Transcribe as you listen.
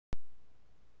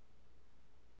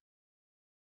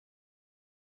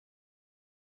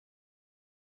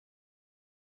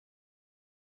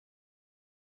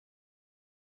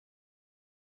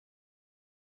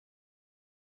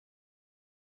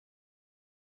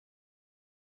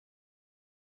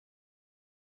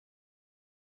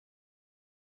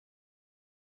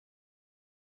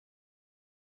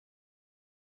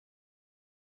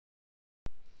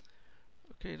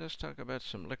Okay, let's talk about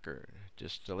some liquor,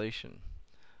 distillation.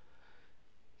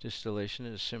 Distillation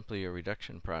is simply a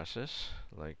reduction process,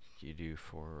 like you do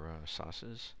for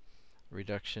sauces.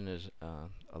 Reduction is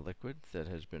a liquid that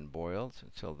has been boiled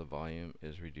until the volume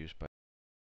is reduced by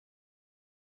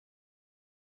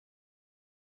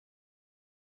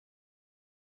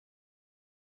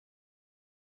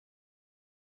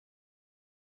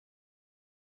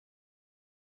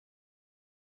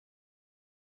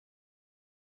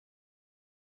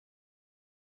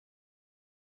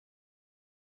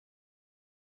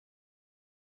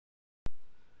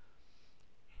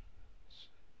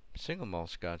single malt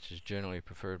scotch is generally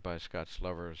preferred by scotch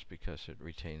lovers because it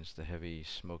retains the heavy,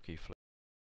 smoky flavor.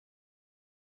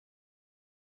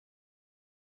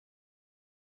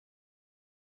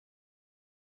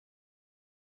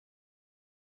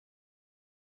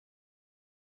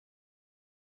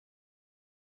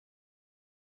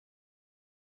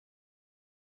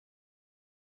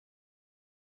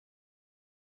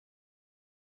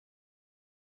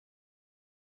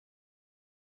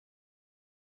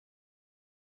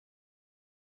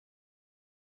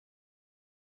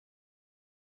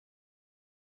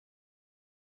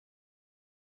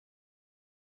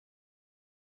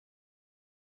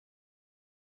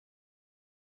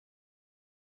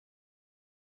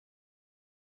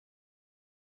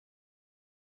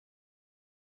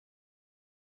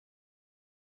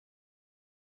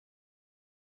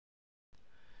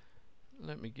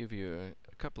 Let me give you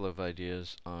a couple of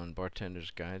ideas on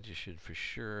bartender's guides. You should for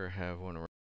sure have one around.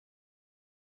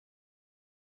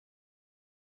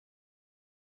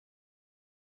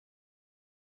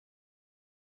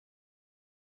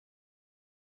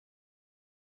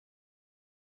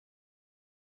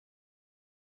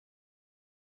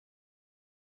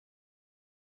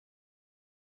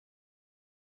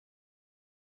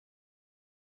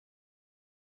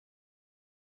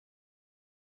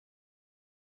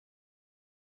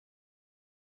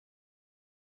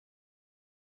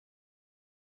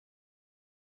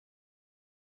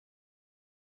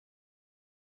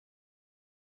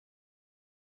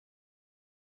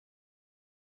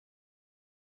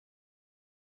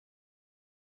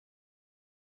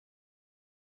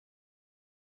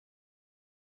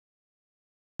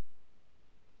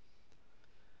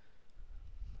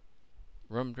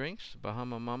 Rum drinks,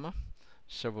 Bahama Mama.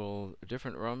 Several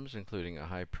different rums, including a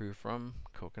high proof rum,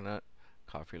 coconut,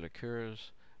 coffee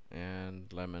liqueurs,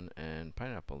 and lemon and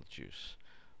pineapple juice.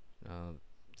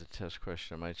 The test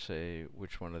question might say,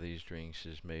 which one of these drinks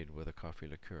is made with a coffee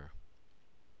liqueur?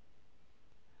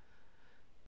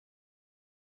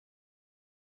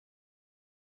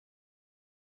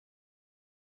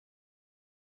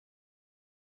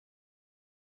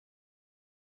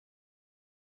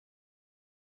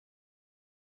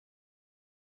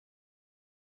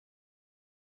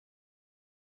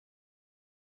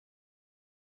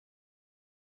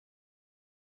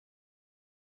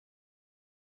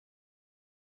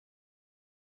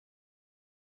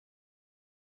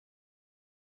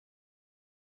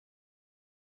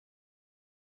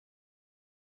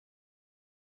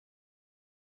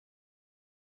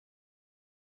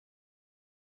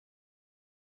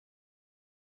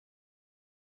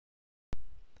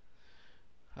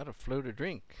 How to float a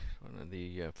drink. One of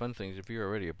the fun things, if you're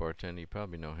already a bartender, you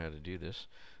probably know how to do this.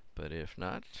 But if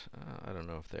not, I don't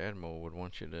know if the Admiral would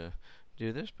want you to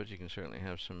do this, but you can certainly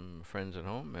have some friends at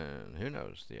home, and who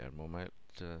knows, the Admiral might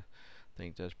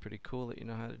think that's pretty cool that you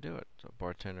know how to do it. So a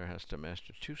bartender has to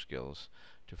master two skills: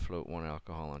 to float one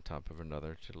alcohol on top of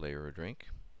another to layer a drink.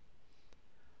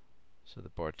 So the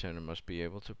bartender must be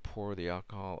able to pour the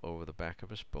alcohol over the back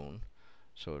of a spoon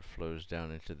so it flows down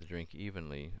into the drink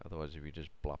evenly. Otherwise, if you just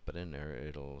plop it in there,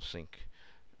 it'll sink.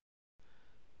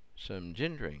 Some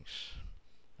gin drinks.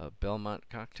 A Belmont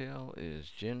cocktail is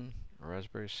gin,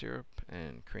 raspberry syrup,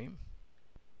 and cream.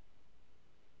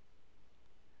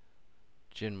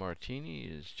 Gin martini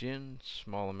is gin,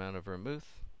 small amount of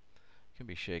vermouth. Can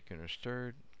be shaken or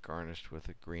stirred, garnished with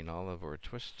a green olive or a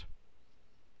twist.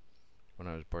 When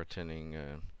I was bartending,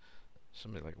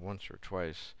 somebody like once or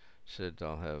twice said,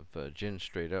 "I'll have gin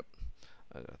straight up."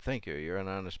 Thank you, you're an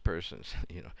honest person.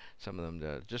 You know, some of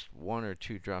them just one or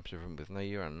two drops of vermouth. Now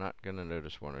you are not going to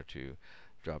notice one or two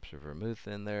drops of vermouth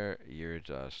in there. You're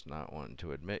just not wanting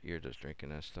to admit you're just drinking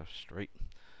that stuff straight.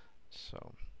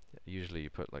 So usually you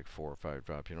put like 4 or 5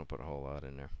 drops. You don't put a whole lot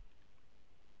in there.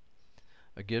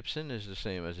 A Gibson is the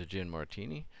same as a gin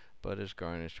martini, but is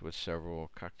garnished with several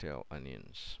cocktail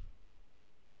onions.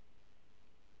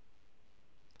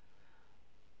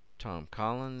 Tom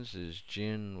Collins is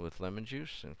gin with lemon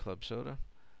juice and club soda,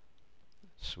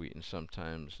 sweetened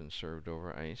sometimes and served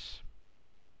over ice.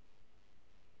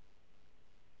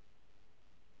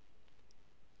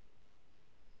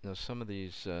 Now some of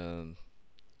these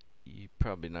you're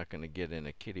probably not going to get in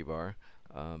a kitty bar,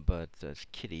 but it's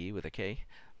kitty with a K.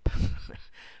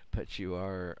 But you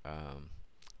are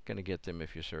going to get them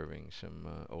if you're serving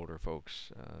some older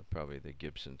folks. Probably the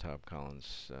Gibson Top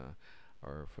Collins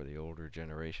are for the older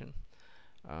generation.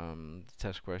 The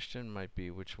test question might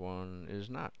be which one is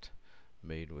not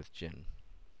made with gin.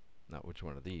 Not which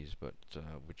one of these, but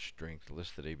which drink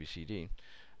listed A, B, C, D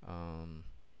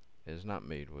is not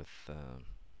made with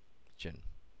gin.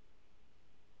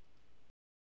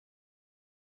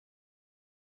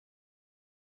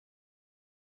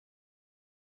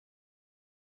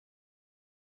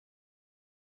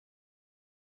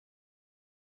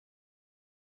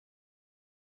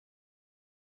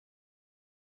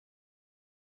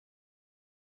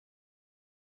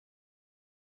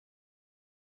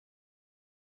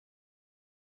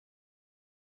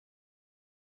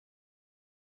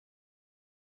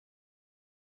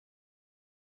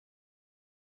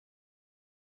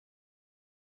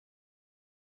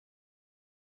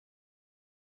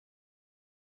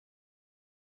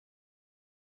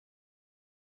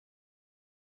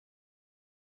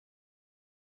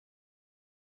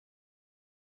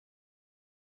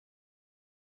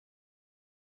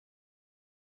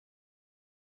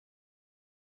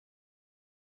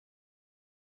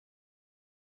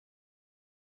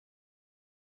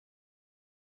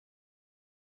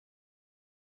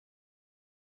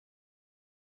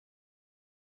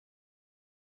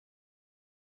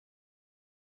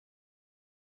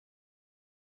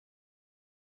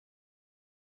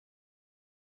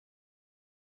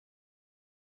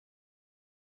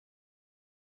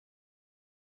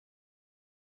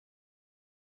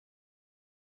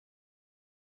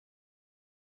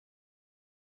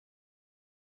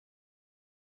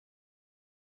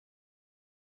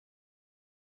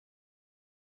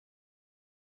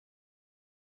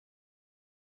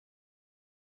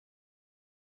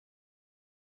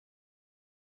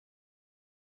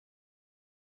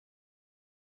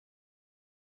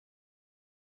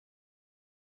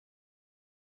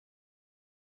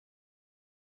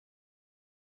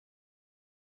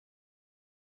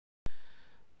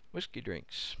 Whiskey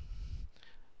drinks.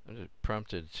 I'm just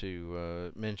prompted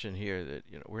to mention here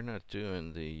that we're not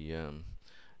doing the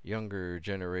younger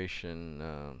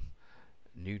generation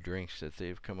new drinks that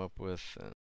they've come up with.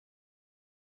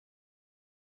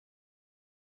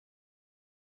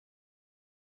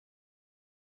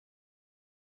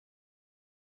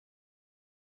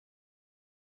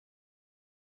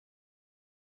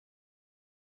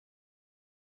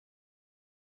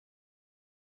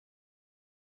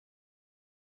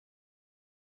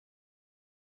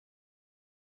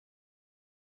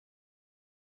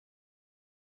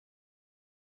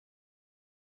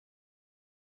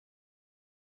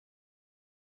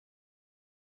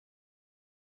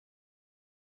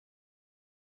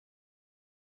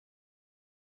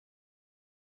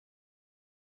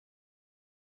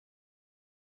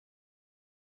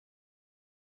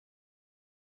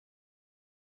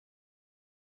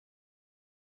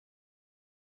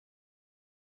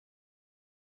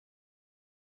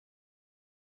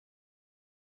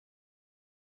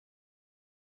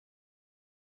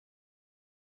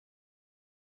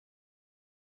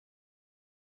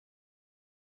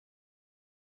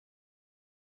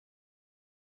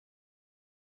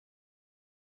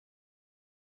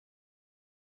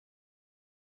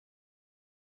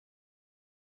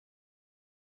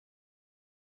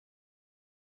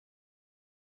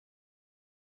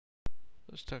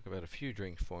 Let's talk about a few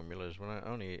drink formulas. When I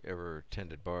only ever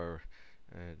attended bar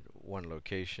at one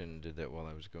location, did that while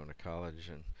I was going to college,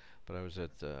 but I was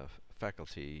at the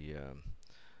faculty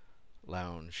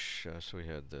lounge, so we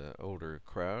had the older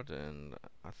crowd, and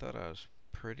I thought I was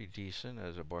pretty decent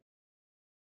as a bar.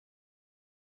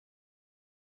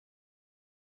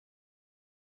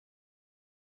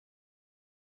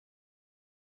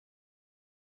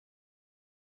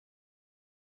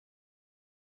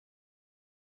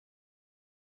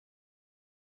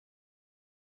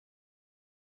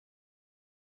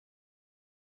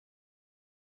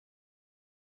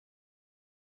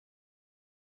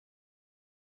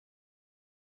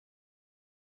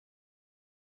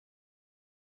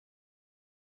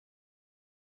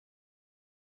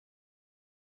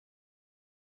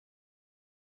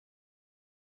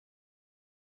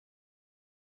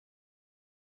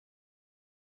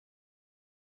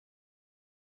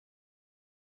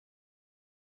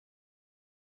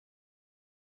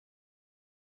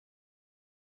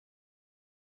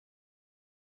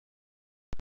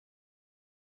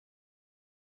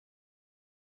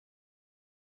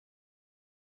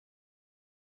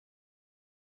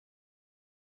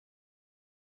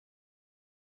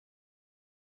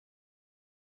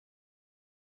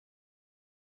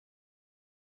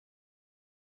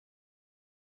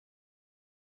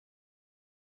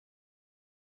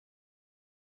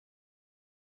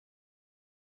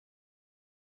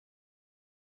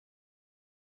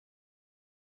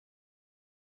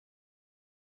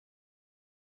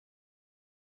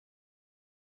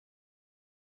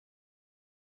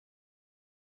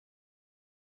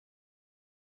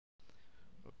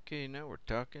 Okay, now we're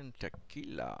talking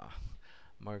tequila.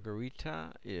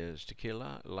 Margarita is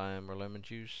tequila, lime or lemon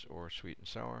juice, or sweet and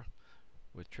sour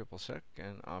with triple sec,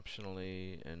 and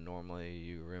optionally and normally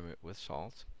you rim it with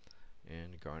salt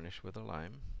and garnish with a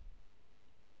lime.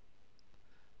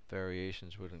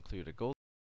 Variations would include a gold.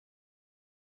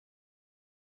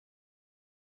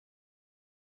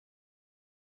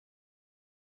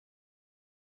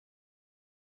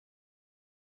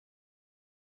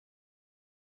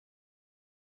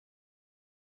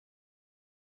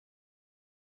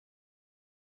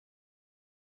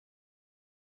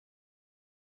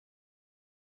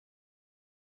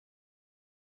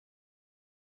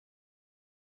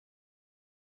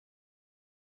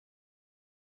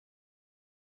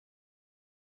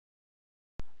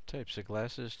 Types of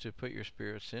glasses to put your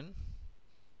spirits in.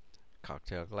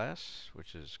 Cocktail glass,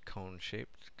 which is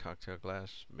cone-shaped cocktail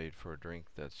glass made for a drink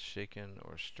that's shaken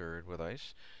or stirred with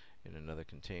ice in another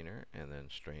container and then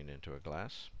strained into a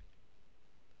glass.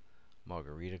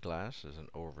 Margarita glass is an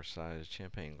oversized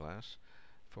champagne glass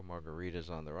for margaritas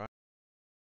on the rocks.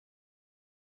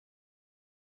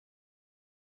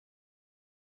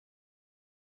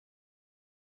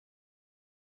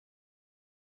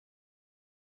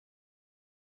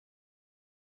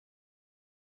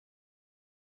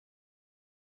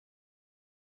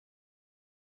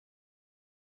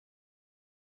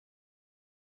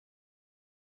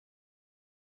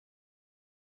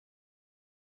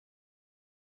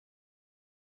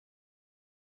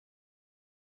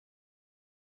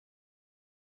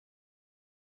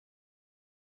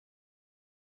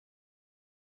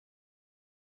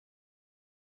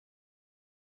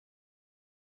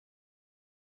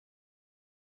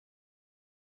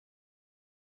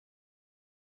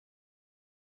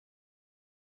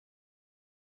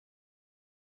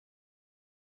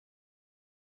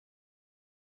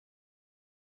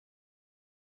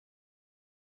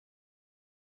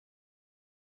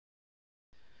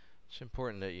 It's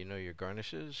important that you know your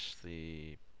garnishes.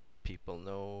 The people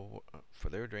know for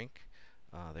their drink.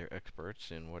 They're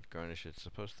experts in what garnish it's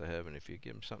supposed to have, and if you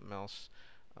give them something else,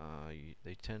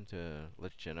 they tend to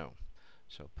let you know.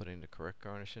 So putting the correct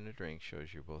garnish in the drink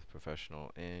shows you're both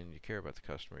professional and you care about the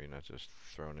customer. You're not just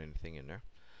throwing anything in there.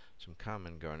 Some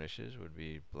common garnishes would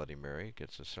be Bloody Mary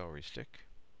gets a celery stick.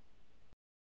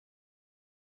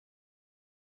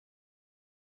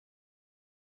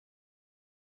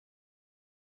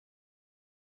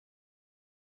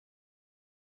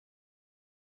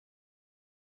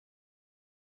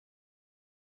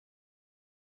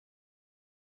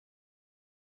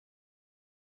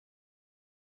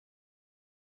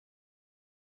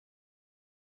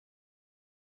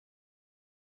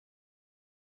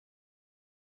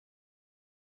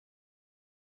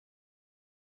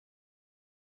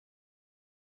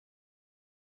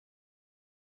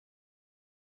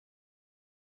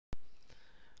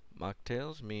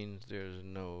 Mocktails means there's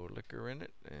no liquor in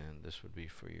it, and this would be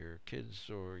for your kids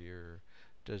or your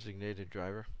designated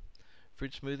driver.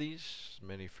 Fruit smoothies,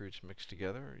 many fruits mixed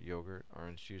together. Yogurt,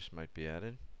 orange juice might be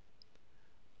added.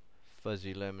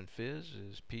 Fuzzy lemon fizz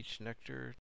is peach nectar